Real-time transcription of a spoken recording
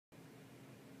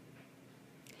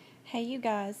Hey, you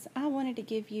guys, I wanted to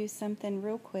give you something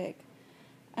real quick.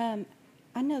 I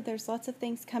know there's lots of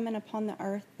things coming upon the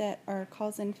earth that are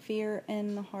causing fear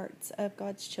in the hearts of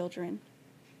God's children.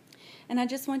 And I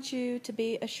just want you to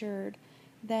be assured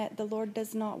that the Lord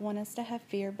does not want us to have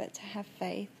fear, but to have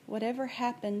faith. Whatever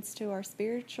happens to our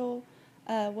spiritual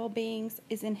well-beings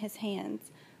is in His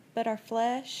hands. But our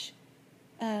flesh,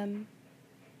 don't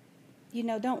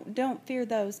fear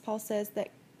those, Paul says,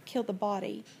 that kill the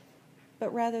body,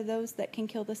 but rather those that can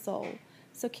kill the soul.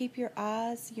 So keep your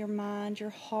eyes, your mind, your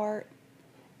heart,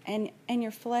 and your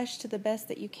flesh to the best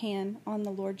that you can on the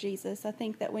Lord Jesus. I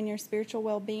think that when your spiritual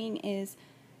well-being is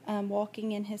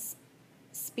walking in His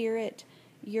Spirit,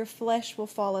 your flesh will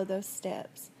follow those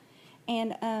steps.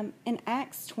 And in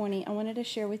Acts 20, I wanted to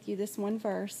share with you this one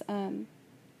verse, and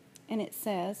it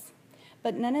says,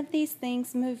 "But none of these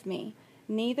things move me,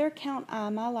 neither count I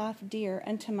my life dear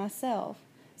unto myself,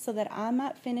 so that I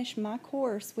might finish my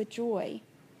course with joy,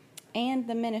 and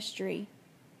the ministry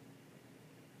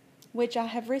which I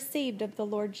have received of the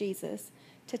Lord Jesus,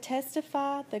 to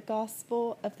testify the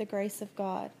gospel of the grace of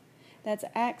God." That's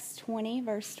Acts 20,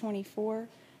 verse 24.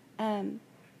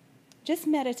 Just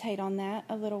meditate on that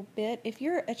a little bit. If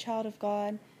you're a child of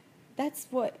God, that's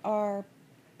what our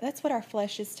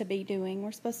flesh is to be doing.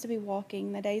 We're supposed to be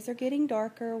walking. The days are getting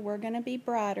darker. We're going to be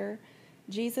brighter.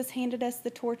 Jesus handed us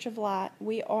the torch of light.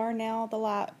 We are now the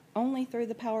light only through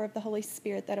the power of the Holy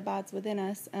Spirit that abides within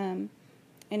us. And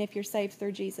if you're saved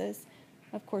through Jesus,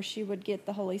 of course, you would get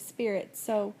the Holy Spirit.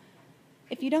 So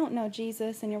if you don't know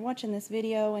Jesus and you're watching this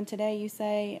video and today you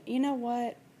say, you know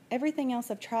what, everything else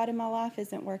I've tried in my life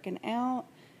isn't working out.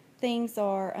 Things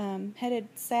are headed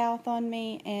south on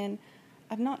me, and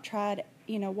I've not tried,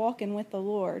 walking with the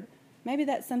Lord. Maybe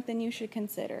that's something you should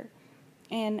consider.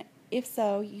 And if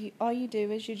so, all you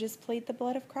do is you just plead the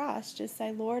blood of Christ. Just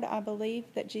say, Lord, I believe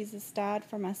that Jesus died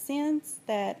for my sins,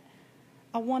 that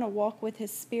I want to walk with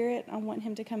His Spirit. I want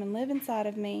Him to come and live inside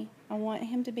of me. I want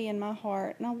Him to be in my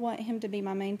heart, and I want Him to be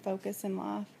my main focus in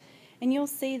life. And you'll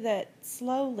see that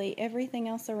slowly everything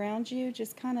else around you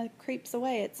just kind of creeps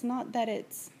away. It's not that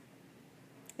it's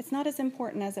not as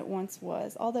important as it once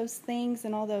was. All those things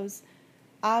and all those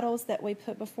idols that we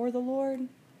put before the Lord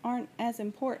aren't as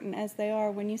important as they are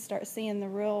when you start seeing the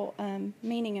real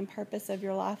meaning and purpose of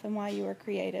your life and why you were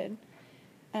created.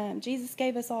 Jesus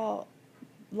gave us all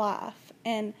life,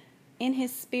 and in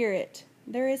His Spirit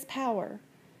there is power.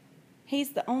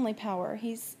 He's the only power.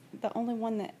 He's the only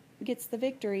one that gets the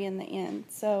victory in the end.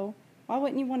 So why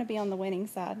wouldn't you want to be on the winning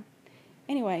side?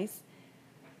 Anyways,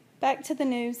 back to the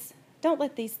news. Don't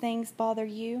let these things bother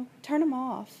you. Turn them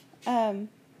off.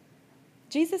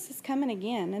 Jesus is coming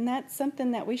again, and that's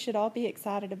something that we should all be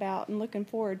excited about and looking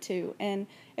forward to. And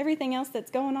everything else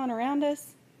that's going on around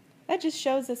us, that just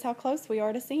shows us how close we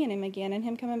are to seeing Him again and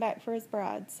Him coming back for His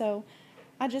bride. So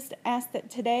I just ask that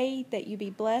today that you be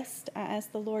blessed. I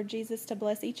ask the Lord Jesus to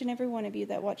bless each and every one of you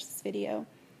that watch this video.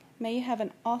 May you have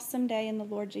an awesome day in the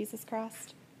Lord Jesus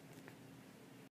Christ.